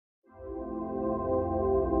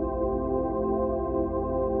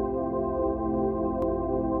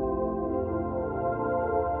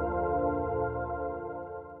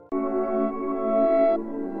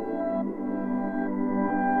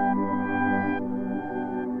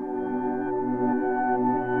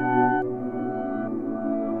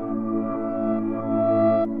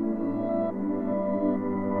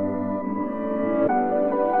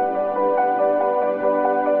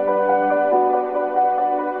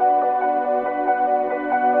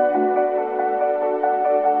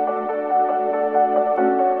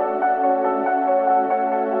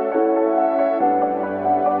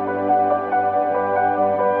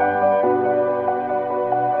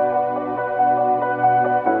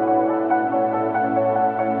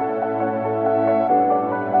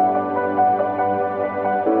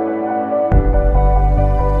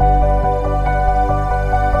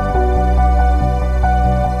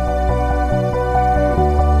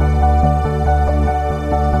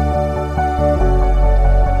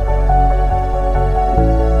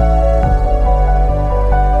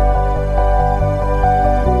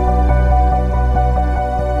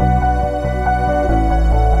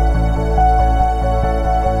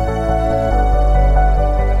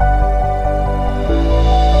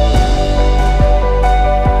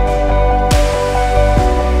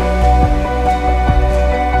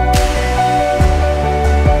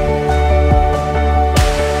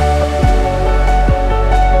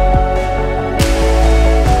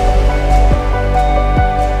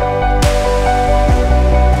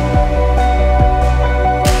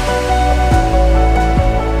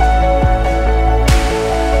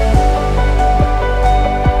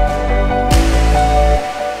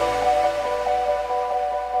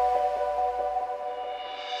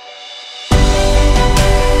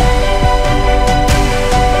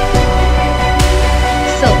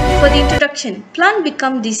Infection. Plant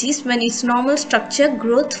become disease when its normal structure,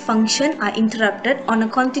 growth, function are interrupted on a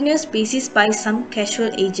continuous basis by some casual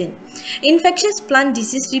agent. Infectious plant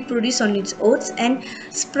disease reproduce on its oats and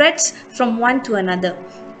spreads from one to another.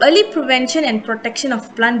 Early prevention and protection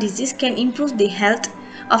of plant disease can improve the health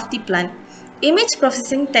of the plant. Image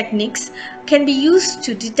processing techniques can be used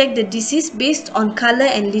to detect the disease based on color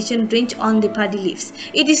and lesion range on the paddy leaves.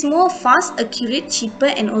 It is more fast, accurate, cheaper,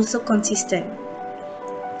 and also consistent.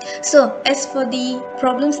 So, as for the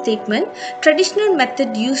problem statement, traditional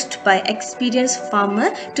method used by experienced farmer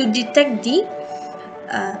to detect the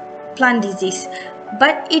plant disease,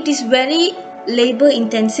 but it is very labor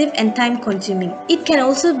intensive and time consuming. It can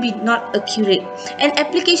also be not accurate, and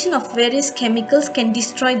application of various chemicals can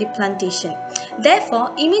destroy the plantation.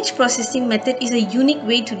 Therefore, image processing method is a unique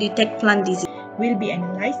way to detect plant disease. Will be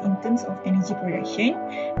analyzed in terms of energy production,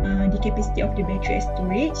 the capacity of the battery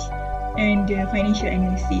storage, and financial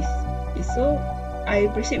analysis. Okay, so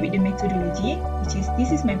I proceed with the methodology, which is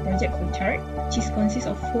this is my project flow chart, which consists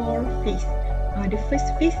of 4 phases. The first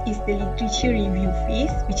phase is the literature review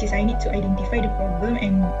phase, which is I need to identify the problem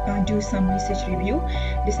and do some research review.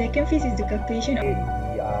 The second phase is the calculation of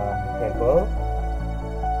the table.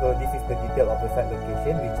 So this is the detail of the site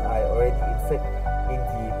location, which I already insert in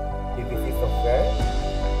the DPC software.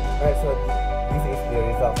 Right, so this is the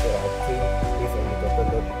result that I obtained based on the total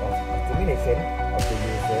load of accumulation of the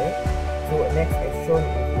user. So next, as shown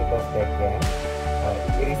in the above diagram,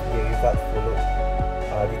 here is the result for load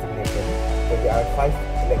determination. So there are 5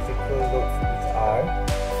 electrical loads, which are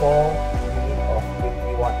 4 units of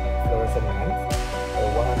 20 watt fluorescent lamps,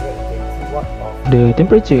 120 watt of the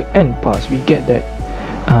temperature and pulse. We get that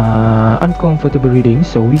uncomfortable reading,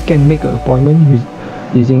 so we can make an appointment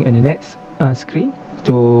using an internet screen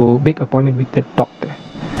to make appointment with the doctor.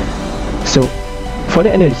 So for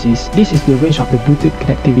the analysis, this is the range of the Bluetooth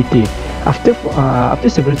connectivity. After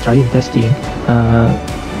several trying testing,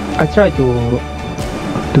 I tried to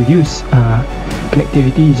use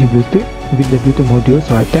connectivity using Bluetooth with the Bluetooth module.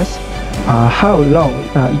 So I test how long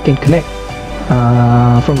it can connect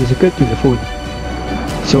from the circuit to the phone.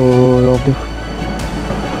 So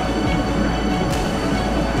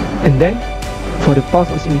and then for the pulse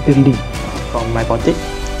oximeter reading from my Fakulti,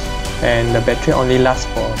 and the battery only lasts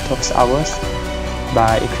for 12 hours.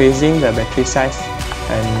 By increasing the battery size,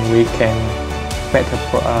 and we can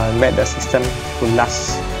make the system to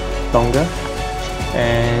last longer.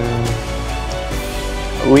 And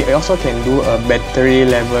we also can do a battery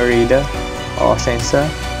level reader or sensor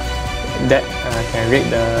that can read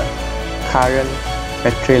the current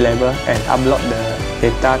battery level and upload the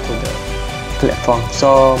data to the platform.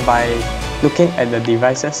 So by looking at the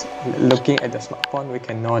devices, looking at the smartphone, we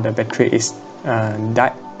can know the battery is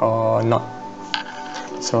died or not.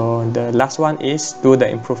 So the last one is do the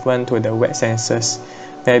improvement to the wet sensors.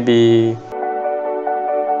 Maybe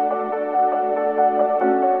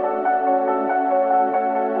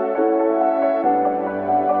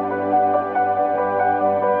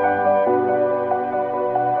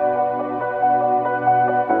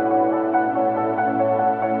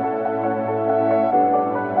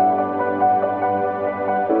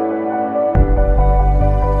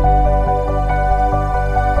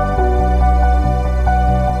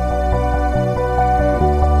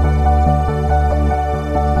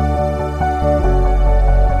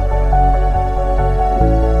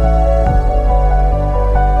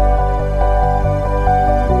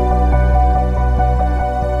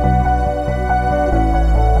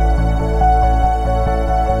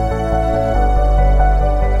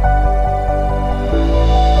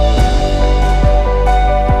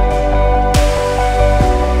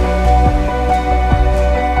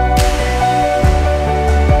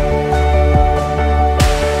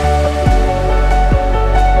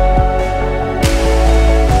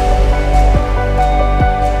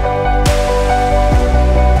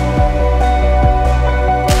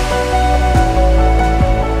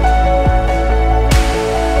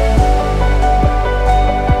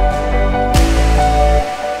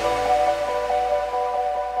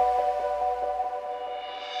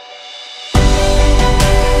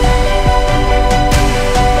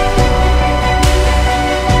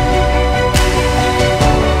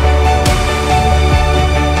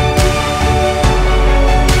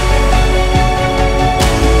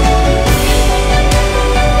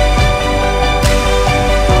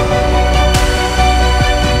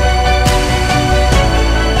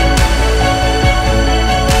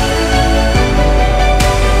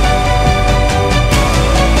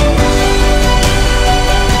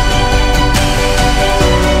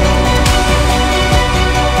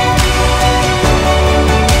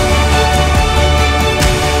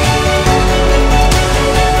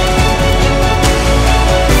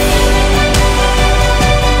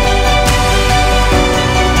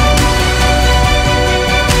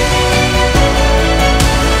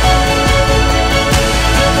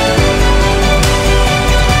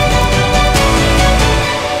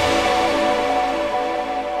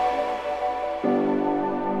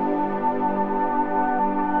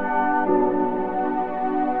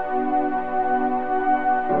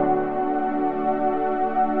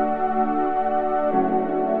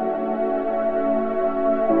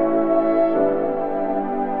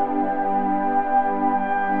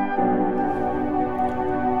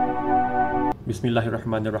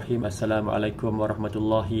Bismillahirrahmanirrahim. Assalamualaikum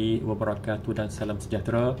warahmatullahi wabarakatuh dan salam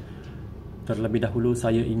sejahtera. Terlebih dahulu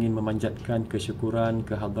saya ingin memanjatkan kesyukuran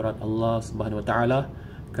kehadrat Allah Subhanahu Wa Taala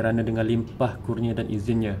kerana dengan limpah kurnia dan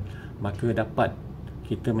izinnya maka dapat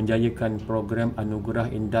kita menjayakan program Anugerah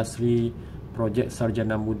Industri Projek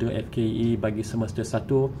Sarjana Muda FKEE bagi semester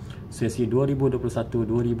 1 sesi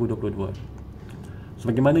 2021-2022.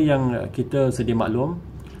 Sebagaimana yang kita sedia maklum,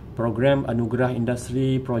 program Anugerah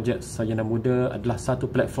Industri Projek Sarjana Muda adalah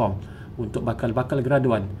satu platform untuk bakal-bakal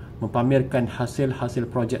graduan mempamerkan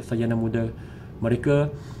hasil-hasil projek sarjana muda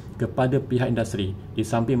mereka kepada pihak industri, di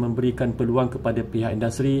samping memberikan peluang kepada pihak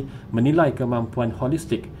industri menilai kemampuan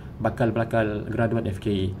holistik bakal-bakal graduan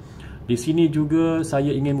FKE. Di sini juga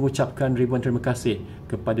saya ingin mengucapkan ribuan terima kasih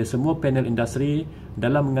kepada semua panel industri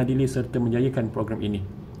dalam mengadili serta menjayakan program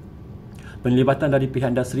ini. Penlibatan dari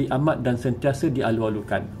pihak industri amat dan sentiasa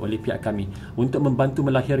dialu-alukan oleh pihak kami untuk membantu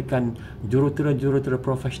melahirkan jurutera-jurutera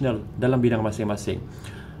profesional dalam bidang masing-masing.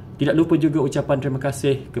 Tidak lupa juga ucapan terima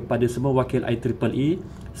kasih kepada semua wakil IEEE,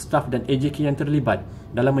 staf dan AJK yang terlibat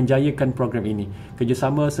dalam menjayakan program ini.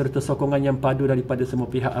 Kerjasama serta sokongan yang padu daripada semua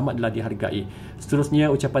pihak amatlah dihargai. Seterusnya,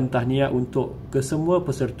 ucapan tahniah untuk kesemua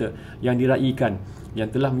peserta yang diraikan yang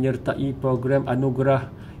telah menyertai program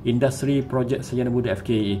Anugerah Industri Projek Sarjana Muda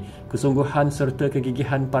FKE. Kesungguhan serta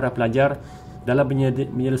kegigihan para pelajar dalam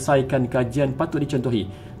menyelesaikan kajian patut dicontohi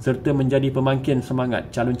serta menjadi pemangkin semangat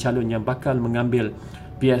calon-calon yang bakal mengambil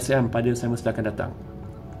PSM pada semester akan datang.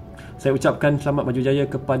 Saya ucapkan selamat maju jaya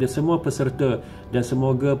kepada semua peserta dan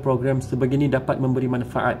semoga program sebegini dapat memberi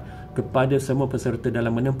manfaat kepada semua peserta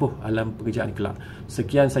dalam menempuh alam pekerjaan kelak.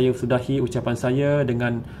 Sekian saya sudahi ucapan saya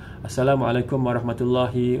dengan Assalamualaikum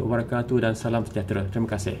warahmatullahi wabarakatuh dan salam sejahtera. Terima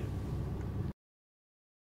kasih.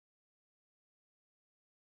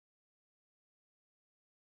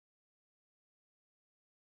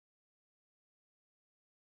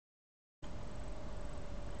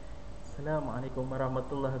 Assalamualaikum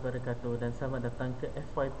warahmatullahi wabarakatuh dan selamat datang ke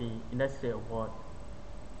FYP Industrial Award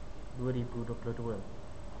 2022.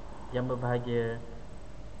 Yang berbahagia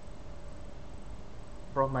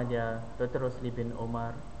Prof. Madya Dr. Rosli bin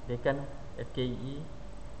Omar, Dekan FKEE,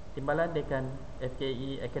 Timbalan Dekan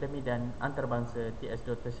FKEE Akademi dan Antarabangsa TS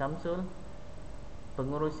Dr. Syamsul,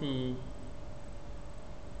 Pengurusi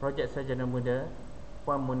Projek Sarjana Muda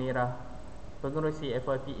Puan Munirah, Pengurusi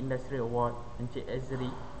FYP Industrial Award Encik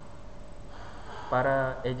Azri,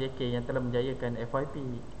 para AJK yang telah menjayakan FYP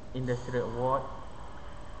Industrial Award,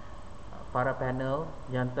 para panel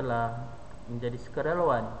yang telah menjadi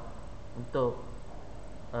sukarelawan untuk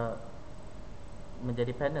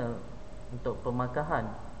menjadi panel untuk pemakahan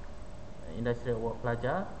Industrial Award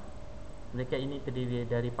pelajar. Mereka ini terdiri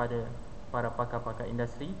daripada para pakar-pakar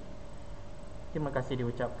industri. Terima kasih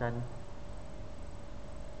diucapkan.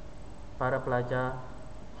 Para pelajar,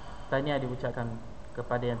 tahniah diucapkan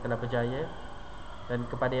kepada yang telah berjaya dan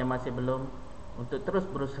kepada yang masih belum untuk terus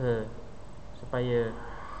berusaha supaya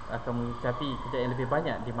akan mencapai kejayaan yang lebih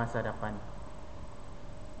banyak di masa depan.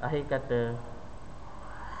 Akhir kata,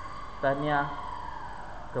 tahniah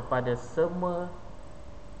kepada semua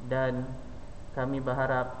dan kami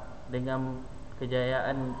berharap dengan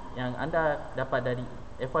kejayaan yang anda dapat dari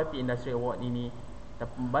FYP Industry Award ini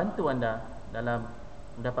dapat membantu anda dalam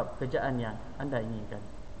mendapat pekerjaan yang anda inginkan.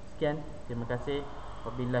 Sekian, terima kasih.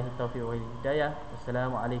 Wabillahi taufiq wal hidayah.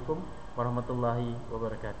 Wassalamualaikum warahmatullahi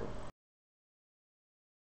wabarakatuh.